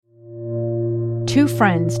Two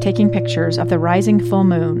friends taking pictures of the rising full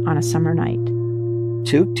moon on a summer night.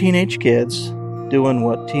 Two teenage kids doing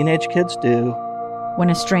what teenage kids do. When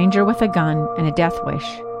a stranger with a gun and a death wish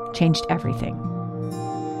changed everything.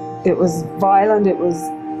 It was violent, it was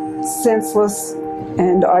senseless,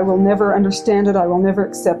 and I will never understand it, I will never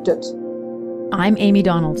accept it. I'm Amy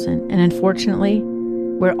Donaldson, and unfortunately,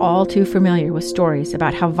 we're all too familiar with stories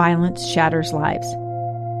about how violence shatters lives.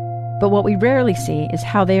 But what we rarely see is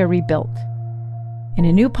how they are rebuilt. In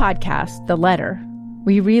a new podcast, The Letter,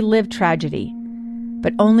 we relive tragedy,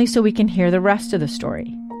 but only so we can hear the rest of the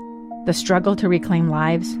story. The struggle to reclaim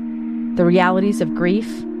lives, the realities of grief,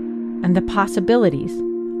 and the possibilities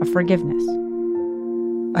of forgiveness.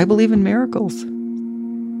 I believe in miracles.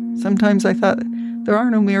 Sometimes I thought, there are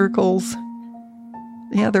no miracles.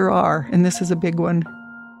 Yeah, there are, and this is a big one.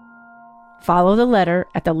 Follow The Letter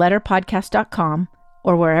at theletterpodcast.com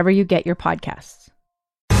or wherever you get your podcasts.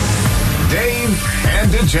 Dave and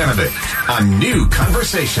Dujanovic, a new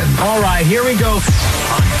conversation. All right, here we go.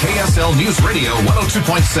 On KSL News Radio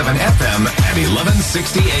 102.7 FM at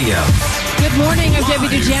 1160 AM. Good morning, I'm Debbie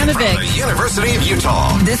Dujanovic. From the University of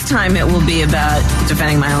Utah. This time it will be about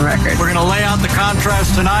defending my own record. We're going to lay out the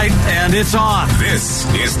contrast tonight, and it's on. This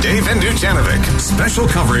is Dave and Dujanovic. Special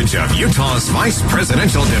coverage of Utah's vice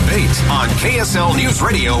presidential debate on KSL News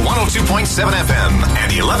Radio 102.7 FM at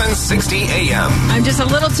 1160 AM. I'm just a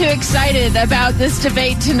little too excited about this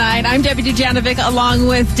debate tonight. I'm Debbie Dujanovic along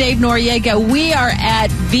with Dave Noriega. We are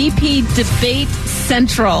at VP Debate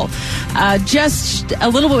Central, just a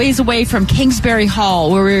little ways away from Kingsbury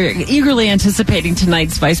Hall, where we're eagerly anticipating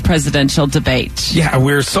tonight's vice presidential debate. Yeah,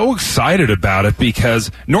 we're so excited about it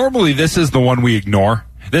because normally this is the one we ignore.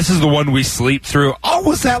 This is the one we sleep through. Oh,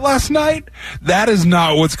 was that last night? That is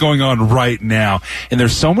not what's going on right now. And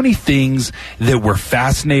there's so many things that we're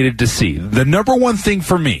fascinated to see. The number one thing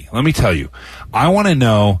for me, let me tell you, I want to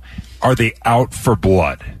know, are they out for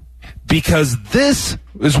blood? Because this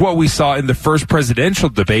is what we saw in the first presidential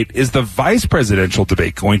debate. Is the vice presidential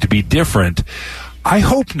debate going to be different? I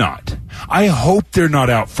hope not. I hope they're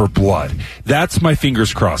not out for blood. That's my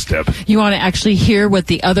fingers crossed, Deb. You want to actually hear what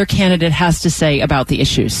the other candidate has to say about the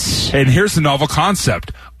issues. And here's the novel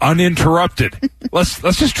concept, uninterrupted. Let's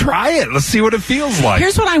just try it. Let's see what it feels like.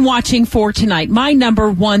 Here's what I'm watching for tonight. My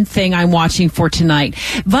number one thing I'm watching for tonight.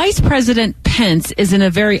 Vice President Pence is in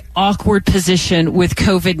a very awkward position with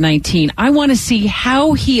COVID-19. I want to see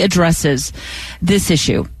how he addresses this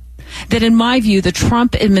issue. That, in my view, the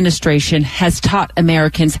Trump administration has taught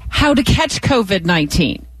Americans how to catch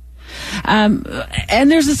COVID-19. And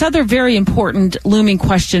there's this other very important looming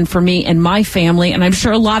question for me and my family, and I'm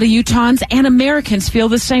sure a lot of Utahns and Americans feel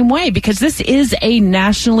the same way, because this is a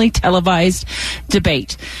nationally televised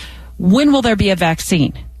debate. When will there be a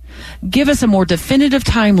vaccine? Give us a more definitive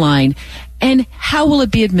timeline. And how will it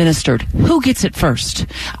be administered? Who gets it first?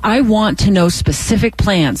 I want to know specific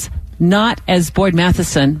plans. Not, as Boyd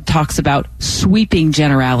Matheson talks about, sweeping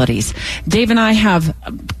generalities. Dave and I have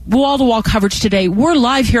wall-to-wall coverage today. We're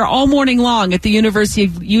live here all morning long at the University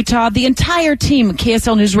of Utah. The entire team at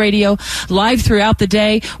KSL News Radio, live throughout the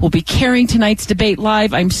day. We'll be carrying tonight's debate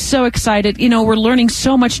live. I'm so excited. You know, we're learning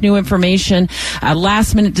so much new information,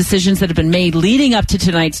 last-minute decisions that have been made leading up to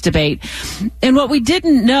tonight's debate. And what we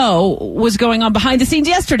didn't know was going on behind the scenes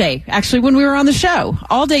yesterday, actually, when we were on the show.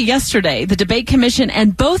 All day yesterday, the Debate Commission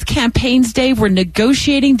and both campaigns, Dave, were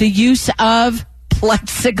negotiating the use of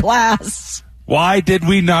plexiglass. Why did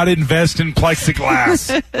we not invest in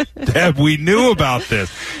plexiglass? Deb, we knew about this.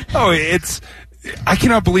 Oh, I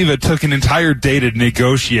cannot believe it took an entire day to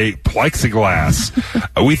negotiate plexiglass.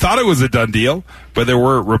 We thought it was a done deal, but there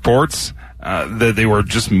were reports that they were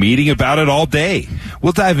just meeting about it all day.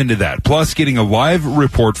 We'll dive into that. Plus, getting a live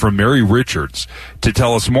report from Mary Richards to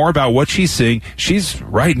tell us more about what she's seeing. She's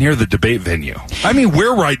right near the debate venue. I mean,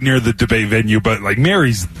 we're right near the debate venue, but like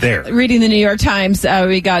Mary's there. Reading the New York Times,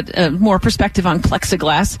 we got more perspective on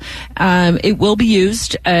plexiglass. It will be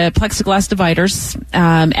used, plexiglass dividers,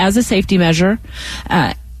 as a safety measure.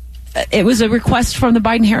 It was a request from the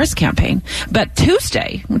Biden-Harris campaign. But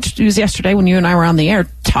Tuesday, which was yesterday when you and I were on the air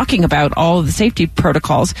talking about all of the safety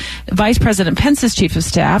protocols, Vice President Pence's chief of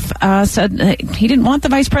staff said he didn't want the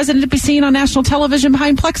vice president to be seen on national television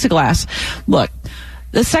behind plexiglass. Look,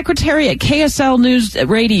 the secretary at KSL News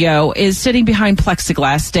Radio is sitting behind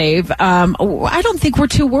plexiglass, Dave. I don't think we're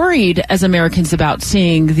too worried as Americans about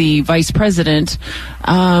seeing the vice president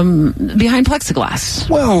behind plexiglass.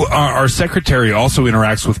 Well, our secretary also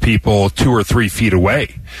interacts with people 2 or 3 feet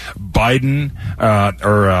away. Biden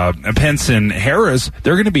Pence and Harris,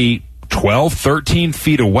 they're going to be 12, 13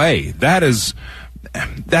 feet away. That is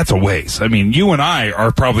that's a ways. I mean, you and I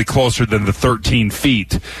are probably closer than the 13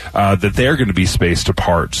 feet that they're going to be spaced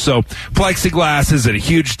apart. So plexiglass, is it a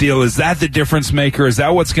huge deal? Is that the difference maker? Is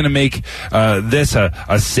that what's going to make this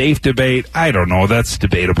a safe debate? I don't know. That's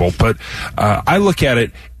debatable. But I look at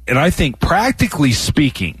it, and I think, practically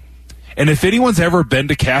speaking, and if anyone's ever been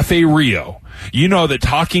to Cafe Rio, you know that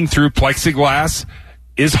talking through plexiglass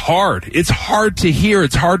is hard. It's hard to hear.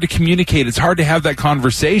 It's hard to communicate. It's hard to have that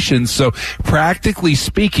conversation. So practically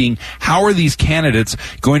speaking, how are these candidates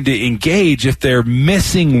going to engage if they're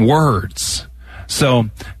missing words? So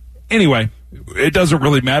anyway, it doesn't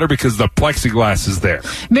really matter because the plexiglass is there.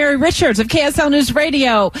 Mary Richards of KSL News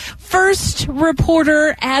Radio, first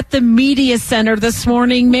reporter at the Media Center this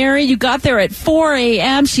morning. Mary, you got there at 4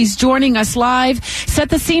 a.m. She's joining us live. Set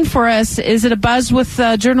the scene for us. Is it a buzz with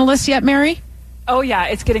journalists yet, Mary? Oh, yeah,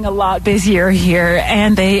 it's getting a lot busier here,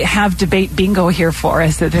 and they have debate bingo here for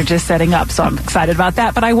us that they're just setting up, so I'm excited about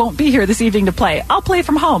that, but I won't be here this evening to play. I'll play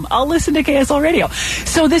from home. I'll listen to KSL Radio.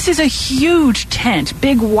 So this is a huge tent,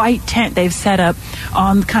 big white tent they've set up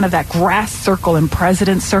on kind of that grass circle and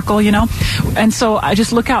President's Circle, you know, and so I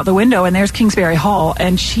just look out the window, and there's Kingsbury Hall,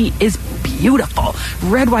 and she is beautiful.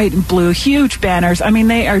 Red, white, and blue, huge banners. I mean,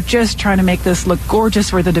 they are just trying to make this look gorgeous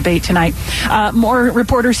for the debate tonight. More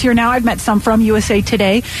reporters here now. I've met some from USA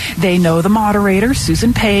Today. They know the moderator,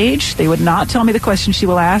 Susan Page. They would not tell me the question she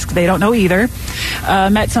will ask. They don't know either.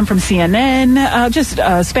 Met some from CNN, just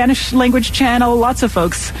a Spanish language channel. Lots of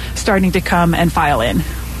folks starting to come and file in.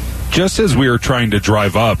 Just as we were trying to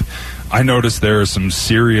drive up, I noticed there is some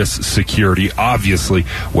serious security, obviously.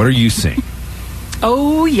 What are you seeing?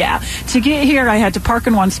 Oh, yeah. To get here, I had to park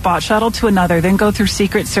in one spot, shuttle to another, then go through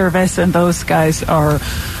Secret Service, and those guys are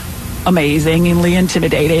amazingly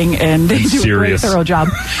intimidating, and they do a great thorough job.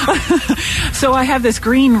 So I have this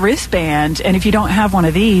green wristband, and if you don't have one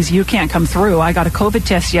of these, you can't come through. I got a COVID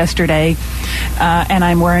test yesterday, and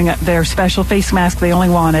I'm wearing their special face mask they only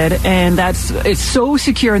wanted, and it's so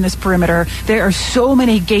secure in this perimeter. There are so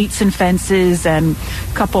many gates and fences and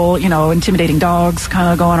a couple, intimidating dogs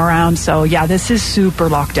kind of going around. So, yeah, this is super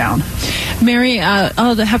locked down. Mary,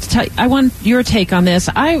 I'll have to tell you, I want your take on this.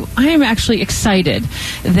 I am actually excited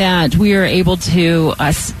that we are able to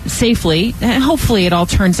safely, and hopefully it all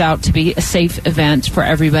turns out to be a safe event for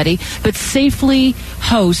everybody, but safely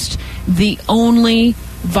host the only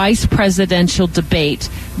vice presidential debate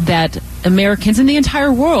that Americans in the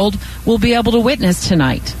entire world will be able to witness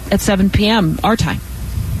tonight at 7 p.m. our time.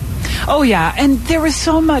 Oh, yeah. And there was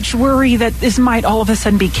so much worry that this might all of a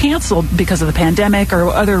sudden be canceled because of the pandemic or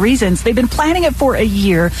other reasons. They've been planning it for a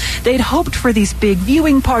year. They'd hoped for these big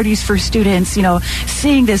viewing parties for students,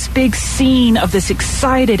 seeing this big scene of this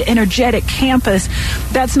excited, energetic campus.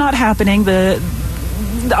 That's not happening. The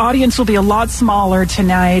audience will be a lot smaller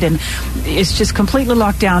tonight, and it's just completely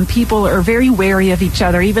locked down. People are very wary of each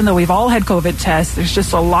other, even though we've all had COVID tests. There's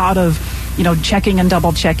just a lot of checking and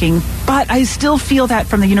double checking. But I still feel that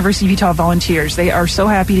from the University of Utah volunteers. They are so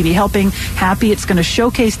happy to be helping, happy it's going to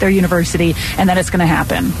showcase their university, and that it's going to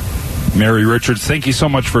happen. Mary Richards, thank you so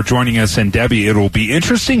much for joining us. And Debbie, it will be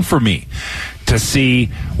interesting for me to see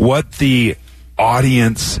what the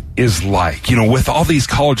audience is like. With all these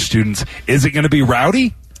college students, is it going to be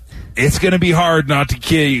rowdy? It's going to be hard not to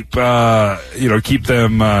keep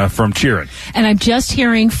them from cheering. And I'm just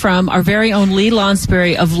hearing from our very own Lee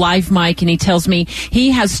Lonsberry of Live Mike, and he tells me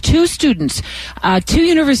he has two students, two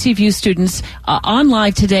University of U students on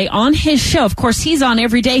live today on his show. Of course, he's on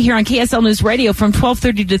every day here on KSL News Radio from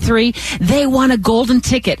 12:30 to 3. They won a golden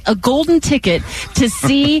ticket to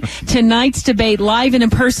see tonight's debate live and in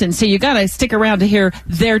person. So you got to stick around to hear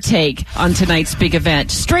their take on tonight's big event.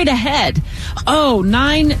 Straight ahead,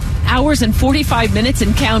 9 hours and 45 minutes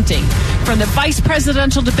and counting from the vice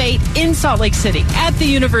presidential debate in Salt Lake City at the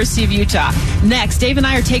University of Utah. Next, Dave and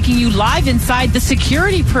I are taking you live inside the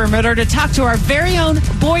security perimeter to talk to our very own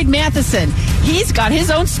Boyd Matheson. He's got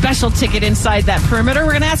his own special ticket inside that perimeter.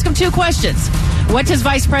 We're going to ask him 2 questions. What does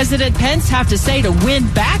Vice President Pence have to say to win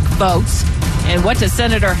back votes? And what does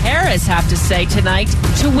Senator Harris have to say tonight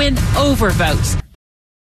to win over votes?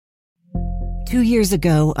 2 years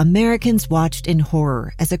ago, Americans watched in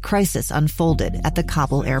horror as a crisis unfolded at the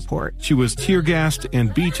Kabul airport. She was tear-gassed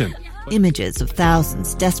and beaten. Images of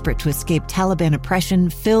thousands desperate to escape Taliban oppression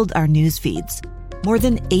filled our news feeds. More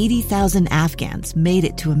than 80,000 Afghans made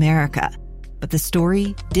it to America. But the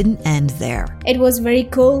story didn't end there. It was very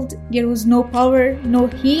cold. There was no power, no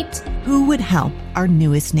heat. Who would help our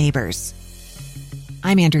newest neighbors?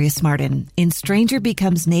 I'm Andrea Smartin. In Stranger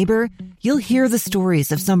Becomes Neighbor, you'll hear the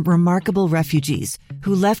stories of some remarkable refugees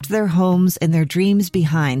who left their homes and their dreams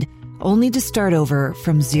behind, only to start over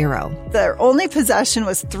from zero. Their only possession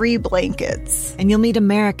was 3 blankets. And you'll meet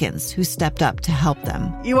Americans who stepped up to help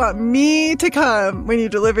them. You want me to come when you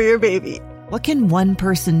deliver your baby. What can one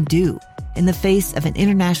person do in the face of an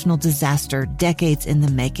international disaster decades in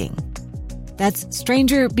the making? That's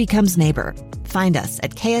Stranger Becomes Neighbor. Find us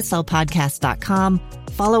at kslpodcast.com.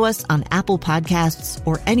 Follow us on Apple Podcasts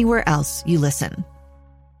or anywhere else you listen.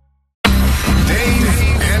 Dave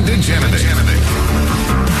and DeGenevieve.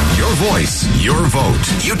 Your voice, your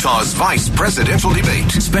vote. Utah's Vice Presidential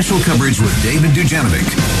Debate. Special coverage with Dave and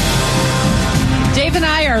DeGenevieve. Dave and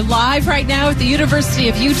I are live right now at the University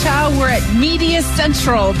of Utah. We're at Media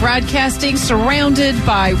Central, broadcasting surrounded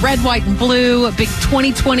by red, white, and blue. A big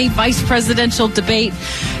 2020 Vice Presidential Debate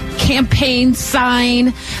campaign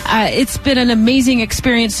sign. It's been an amazing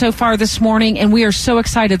experience so far this morning, and we are so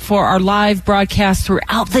excited for our live broadcast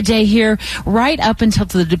throughout the day here, right up until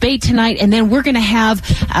the debate tonight. And then we're going to have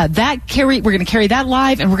we're going to carry that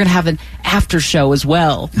live, and we're going to have an after show as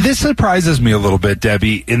well. This surprises me a little bit,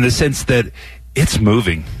 Debbie, in the sense that it's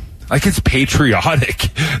moving. Like, it's patriotic.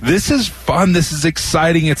 This is fun. This is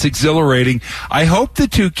exciting. It's exhilarating. I hope the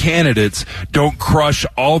two candidates don't crush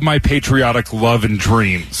all of my patriotic love and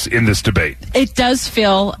dreams in this debate. It does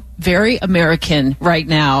feel very American right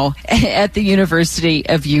now at the University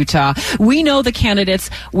of Utah. We know the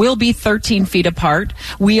candidates will be 13 feet apart.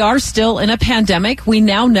 We are still in a pandemic. We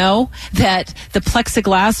now know that the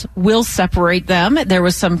plexiglass will separate them. There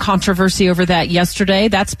was some controversy over that yesterday.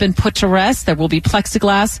 That's been put to rest. There will be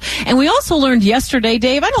plexiglass. And we also learned yesterday,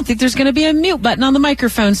 Dave, I don't think there's going to be a mute button on the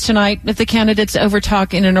microphones tonight if the candidates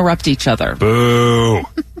overtalk and interrupt each other. Boo.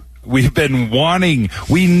 We've been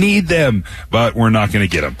we need them, but we're not going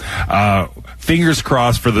to get them. Fingers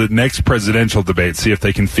crossed for the next presidential debate, see if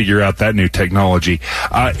they can figure out that new technology.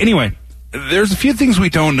 Anyway, there's a few things we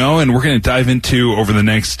don't know, and we're going to dive into over the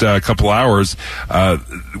next couple hours.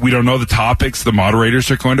 We don't know the topics the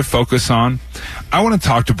moderators are going to focus on. I want to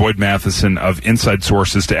talk to Boyd Matheson of Inside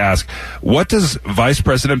Sources to ask, what does Vice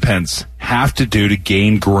President Pence have to do to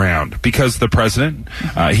gain ground? Because the president,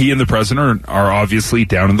 he and the president are obviously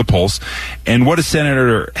down in the polls. And what does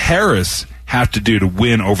Senator Harris have to do to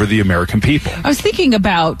win over the American people? I was thinking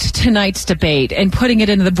about tonight's debate and putting it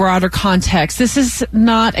into the broader context. This is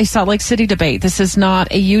not a Salt Lake City debate. This is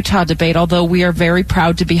not a Utah debate, although we are very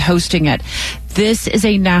proud to be hosting it. This is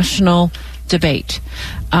a national debate.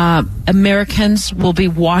 Americans will be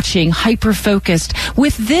watching, hyper-focused,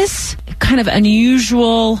 with this kind of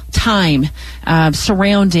unusual time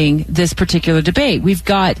surrounding this particular debate. We've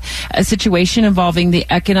got a situation involving the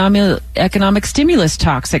economic stimulus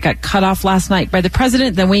talks that got cut off last night by the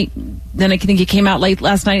president. Then I think he came out late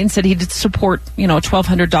last night and said he did support, a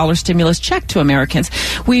 $1,200 stimulus check to Americans.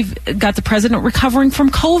 We've got the president recovering from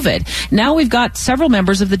COVID. Now we've got several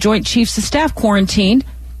members of the Joint Chiefs of Staff quarantined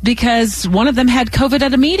because one of them had COVID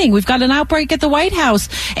at a meeting. We've got an outbreak at the White House.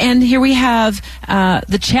 And here we have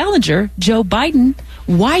the challenger, Joe Biden,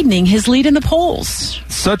 widening his lead in the polls.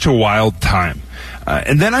 Such a wild time.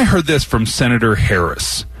 And then I heard this from Senator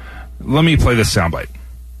Harris. Let me play this soundbite.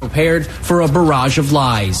 Prepared for a barrage of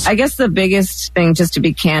lies. I guess the biggest thing, just to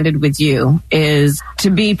be candid with you, is to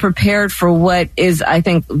be prepared for what is, I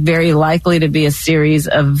think, very likely to be a series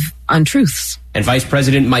of untruths. And Vice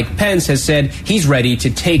President Mike Pence has said he's ready to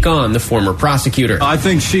take on the former prosecutor. I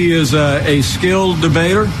think she is a skilled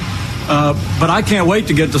debater, but I can't wait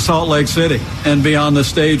to get to Salt Lake City and be on the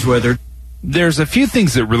stage with her. There's a few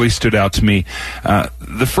things that really stood out to me.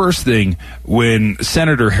 The first thing, when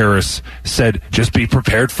Senator Harris said, just be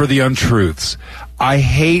prepared for the untruths. I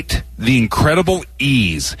hate the incredible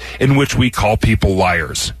ease in which we call people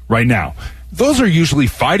liars right now. Those are usually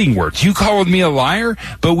fighting words. You calling me a liar,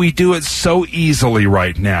 but we do it so easily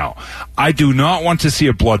right now. I do not want to see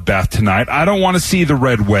a bloodbath tonight. I don't want to see the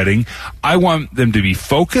red wedding. I want them to be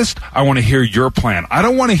focused. I want to hear your plan. I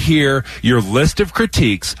don't want to hear your list of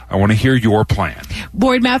critiques. I want to hear your plan.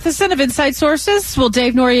 Boyd Matheson of Inside Sources. Will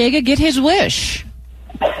Dave Noriega get his wish?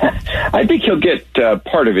 I think he'll get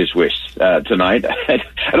part of his wish tonight. I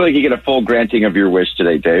don't think you get a full granting of your wish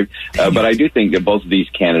today, Dave. But I do think that both of these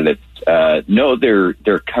candidates know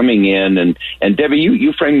they're coming in. And Debbie,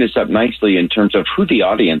 you framed this up nicely in terms of who the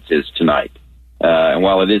audience is tonight. And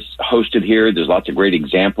while it is hosted here, there's lots of great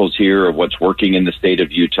examples here of what's working in the state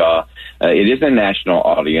of Utah. It is a national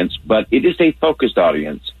audience, but it is a focused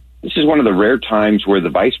audience. This is one of the rare times where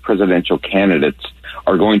the vice presidential candidates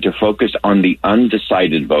are going to focus on the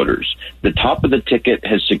undecided voters. The top of the ticket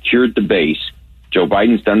has secured the base, Joe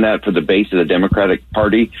Biden's done that for the base of the Democratic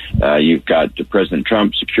Party. You've got President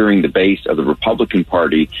Trump securing the base of the Republican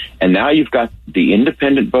Party. And now you've got the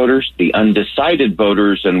independent voters, the undecided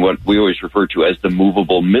voters, and what we always refer to as the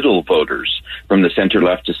movable middle voters from the center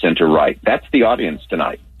left to center right. That's the audience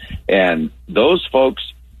tonight. And those folks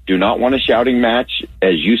do not want a shouting match.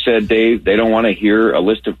 As you said, Dave, they don't want to hear a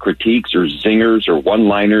list of critiques or zingers or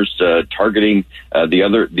one-liners targeting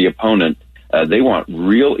the opponent. They want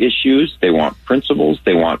real issues. They want principles.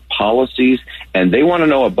 They want policies. And they want to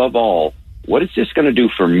know, above all, what is this going to do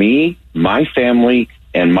for me, my family,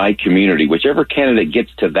 and my community? Whichever candidate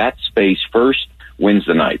gets to that space first wins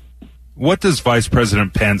the night. What does Vice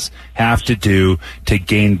President Pence have to do to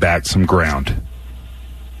gain back some ground?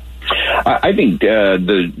 I think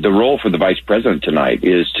the role for the vice president tonight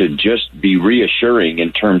is to just be reassuring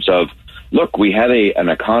in terms of, look, we had an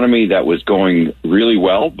economy that was going really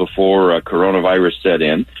well before coronavirus set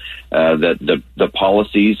in, that the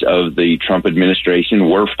policies of the Trump administration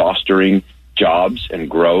were fostering jobs and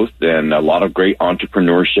growth and a lot of great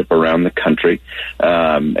entrepreneurship around the country.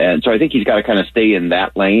 And so I think he's got to kind of stay in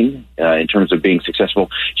that lane in terms of being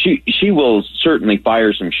successful. She will certainly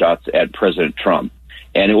fire some shots at President Trump.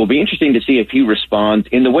 And it will be interesting to see if he responds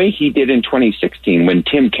in the way he did in 2016 when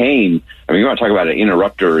Tim Kaine, I mean, you want to talk about an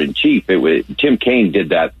interrupter in chief, Tim Kaine did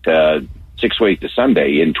that 6 ways to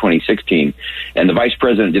Sunday in 2016. And the vice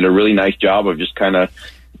president did a really nice job of just kind of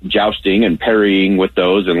jousting and parrying with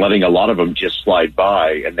those and letting a lot of them just slide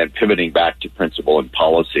by and then pivoting back to principle and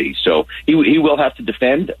policy. So he will have to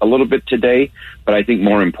defend a little bit today, but I think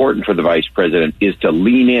more important for the vice president is to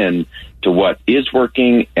lean in to what is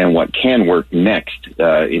working and what can work next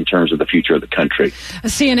in terms of the future of the country.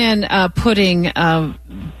 CNN putting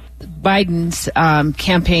Biden's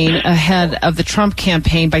campaign ahead of the Trump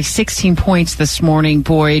campaign by 16 points this morning,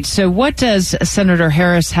 Boyd. So what does Senator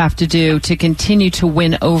Harris have to do to continue to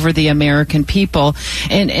win over the American people?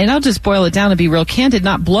 And I'll just boil it down and be real candid,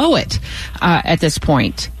 not blow it at this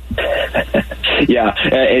point. Yeah,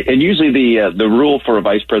 and usually the rule for a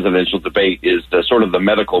vice presidential debate is sort of the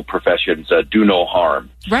medical profession's do no harm.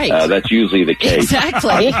 Right. That's usually the case.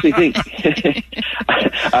 Exactly.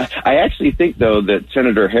 I actually think, though, that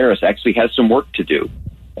Senator Harris actually has some work to do.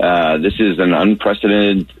 This is an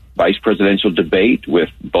unprecedented vice presidential debate with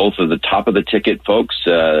both of the top of the ticket folks,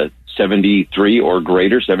 73 or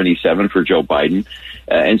greater, 77 for Joe Biden.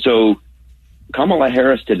 And so Kamala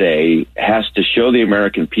Harris today has to show the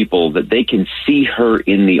American people that they can see her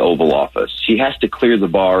in the Oval Office. She has to clear the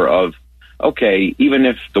bar of, okay, even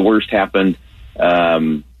if the worst happened,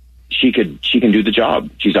 she can do the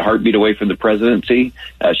job. She's a heartbeat away from the presidency.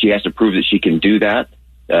 She has to prove that she can do that.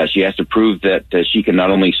 She has to prove that she can not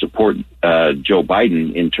only support Joe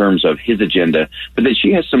Biden in terms of his agenda, but that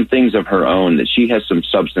she has some things of her own, that she has some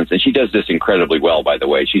substance. And she does this incredibly well, by the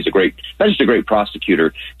way. She's not just a great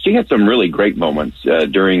prosecutor. She had some really great moments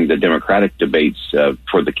during the Democratic debates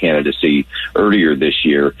for the candidacy earlier this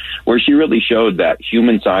year, where she really showed that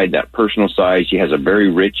human side, that personal side. She has a very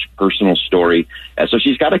rich personal story. So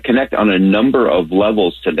she's got to connect on a number of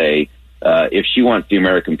levels today if she wants the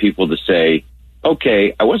American people to say,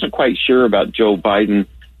 okay, I wasn't quite sure about Joe Biden,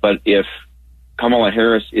 but if Kamala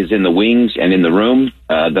Harris is in the wings and in the room,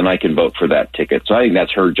 then I can vote for that ticket. So I think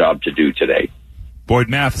that's her job to do today. Boyd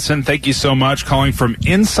Matheson, thank you so much. Calling from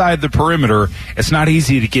inside the perimeter. It's not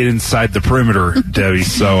easy to get inside the perimeter, Debbie,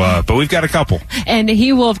 so, but we've got a couple. And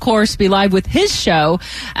he will, of course, be live with his show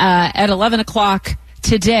at 11 o'clock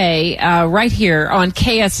today, right here on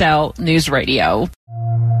KSL News Radio.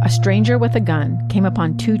 A stranger with a gun came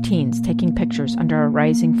upon two teens taking pictures under a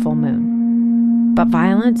rising full moon. But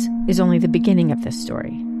violence is only the beginning of this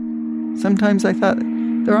story. Sometimes I thought,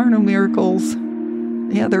 there are no miracles.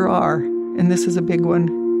 Yeah, there are, and this is a big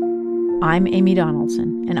one. I'm Amy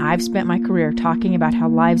Donaldson, and I've spent my career talking about how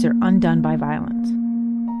lives are undone by violence.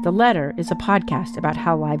 The Letter is a podcast about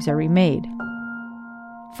how lives are remade.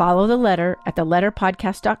 Follow The Letter at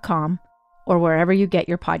theletterpodcast.com or wherever you get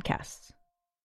your podcasts.